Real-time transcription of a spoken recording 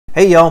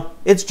Hey y'all,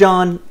 it's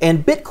John,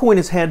 and Bitcoin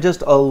has had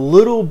just a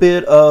little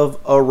bit of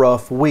a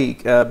rough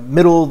week.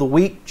 Middle of the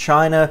week,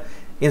 China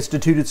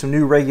instituted some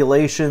new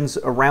regulations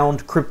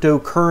around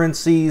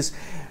cryptocurrencies.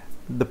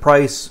 The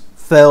price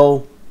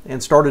fell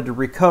and started to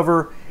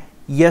recover.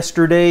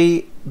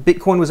 Yesterday,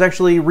 Bitcoin was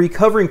actually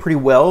recovering pretty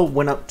well,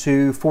 went up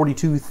to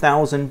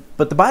 42,000.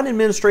 But the Biden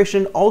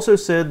administration also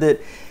said that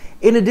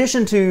in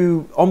addition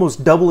to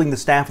almost doubling the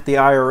staff at the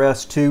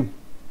IRS to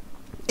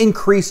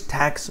increase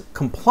tax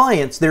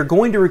compliance, they're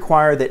going to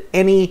require that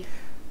any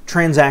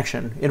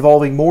transaction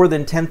involving more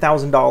than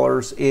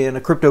 $10,000 in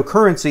a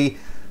cryptocurrency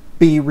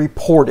be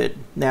reported.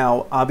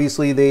 Now,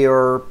 obviously, they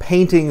are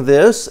painting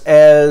this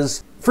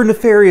as for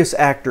nefarious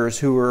actors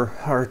who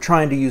are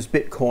trying to use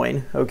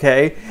Bitcoin,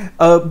 okay?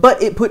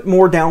 But it put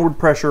more downward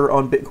pressure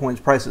on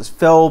Bitcoin's prices.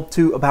 Fell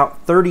to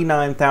about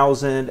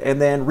 39,000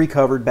 and then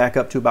recovered back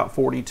up to about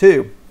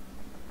 42.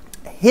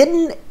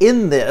 Hidden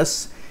in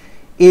this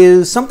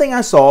is something I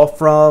saw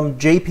from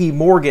JP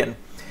Morgan.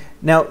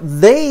 Now,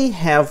 they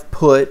have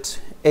put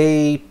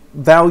a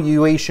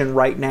valuation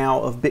right now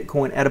of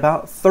Bitcoin at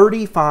about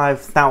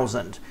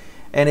 35,000.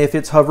 And if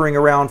it's hovering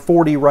around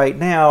 40 right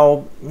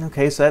now,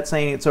 okay, so that's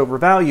saying it's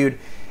overvalued.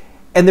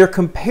 And they're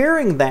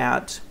comparing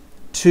that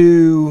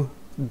to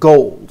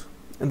gold.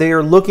 They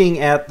are looking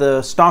at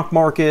the stock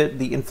market,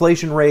 the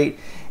inflation rate,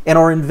 and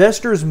are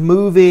investors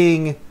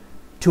moving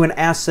to an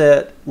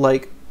asset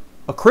like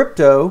a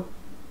crypto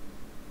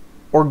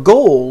or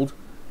gold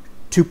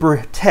to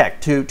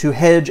protect, to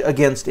hedge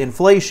against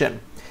inflation.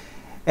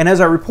 And as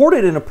I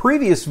reported in a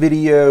previous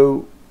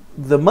video,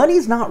 the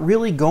money's not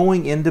really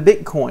going into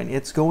Bitcoin.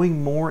 It's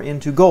going more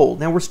into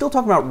gold. Now, we're still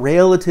talking about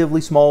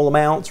relatively small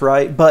amounts,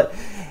 right? But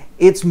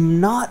it's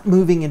not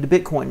moving into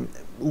Bitcoin.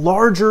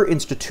 Larger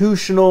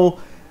institutional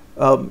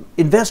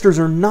investors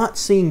are not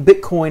seeing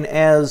Bitcoin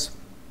as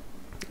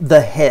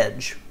the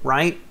hedge,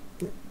 right?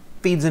 It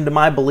feeds into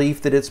my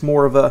belief that it's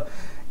more of a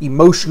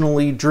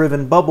emotionally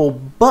driven bubble,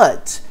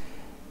 but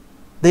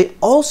they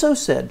also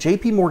said,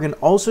 JP Morgan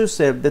also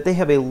said that they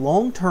have a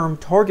long-term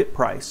target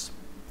price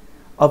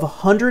of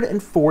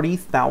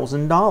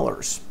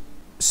 $140,000.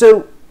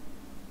 So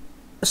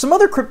some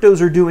other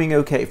cryptos are doing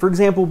okay. For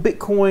example,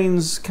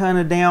 Bitcoin's kind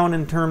of down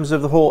in terms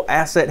of the whole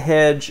asset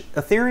hedge.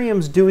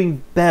 Ethereum's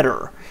doing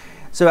better.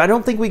 So I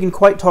don't think we can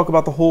quite talk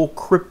about the whole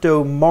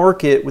crypto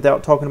market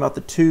without talking about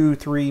the 2,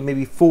 3,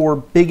 maybe 4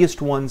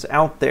 biggest ones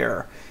out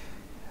there.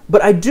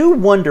 But I do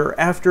wonder,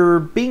 after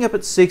being up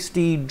at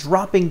 60,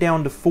 dropping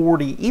down to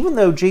 40, even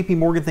though JP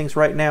Morgan thinks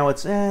right now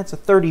it's a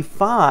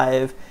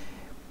 35,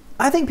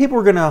 I think people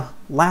are going to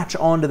latch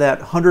on to that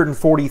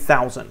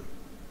 140,000.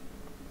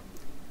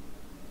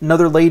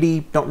 Another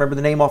lady, don't remember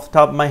the name off the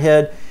top of my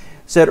head,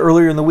 said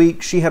earlier in the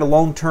week she had a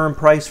long-term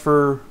price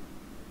for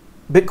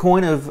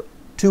Bitcoin of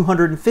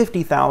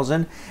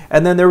 250,000,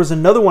 and then there was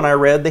another one I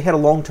read, they had a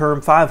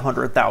long-term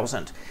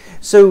 500,000.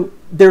 So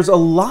there's a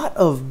lot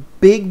of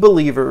big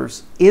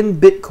believers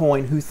in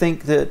Bitcoin who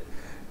think that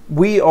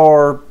we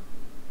are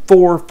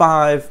 4,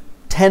 5,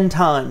 10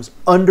 times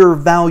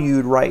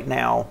undervalued right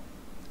now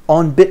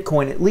on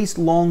Bitcoin, at least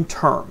long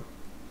term.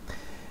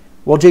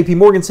 Well, JP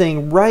Morgan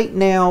saying right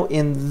now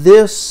in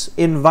this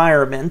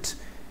environment,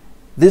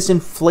 this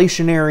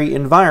inflationary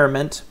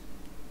environment,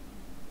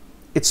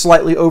 it's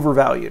slightly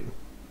overvalued.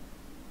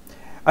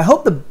 I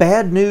hope the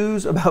bad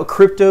news about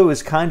crypto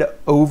is kind of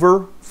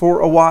over for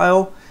a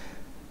while.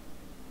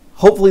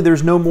 Hopefully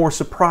there's no more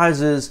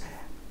surprises.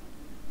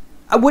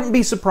 I wouldn't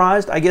be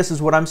surprised, I guess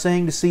is what I'm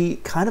saying, to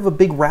see kind of a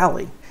big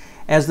rally.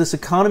 As this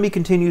economy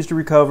continues to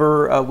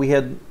recover, we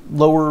had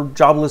lower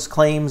jobless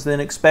claims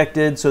than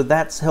expected, so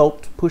that's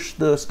helped push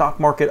the stock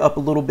market up a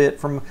little bit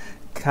from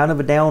kind of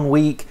a down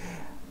week.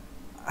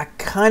 I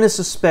kind of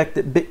suspect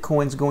that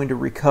Bitcoin's going to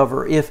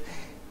recover. If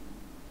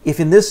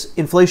in this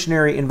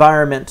inflationary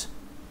environment,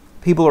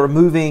 people are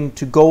moving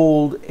to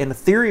gold and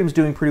Ethereum's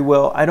doing pretty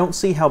well, I don't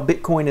see how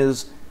Bitcoin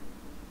is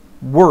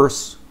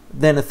worse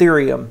than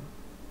Ethereum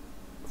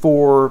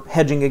for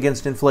hedging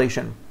against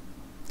inflation.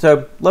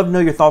 So, love to know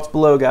your thoughts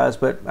below, guys,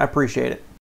 but I appreciate it.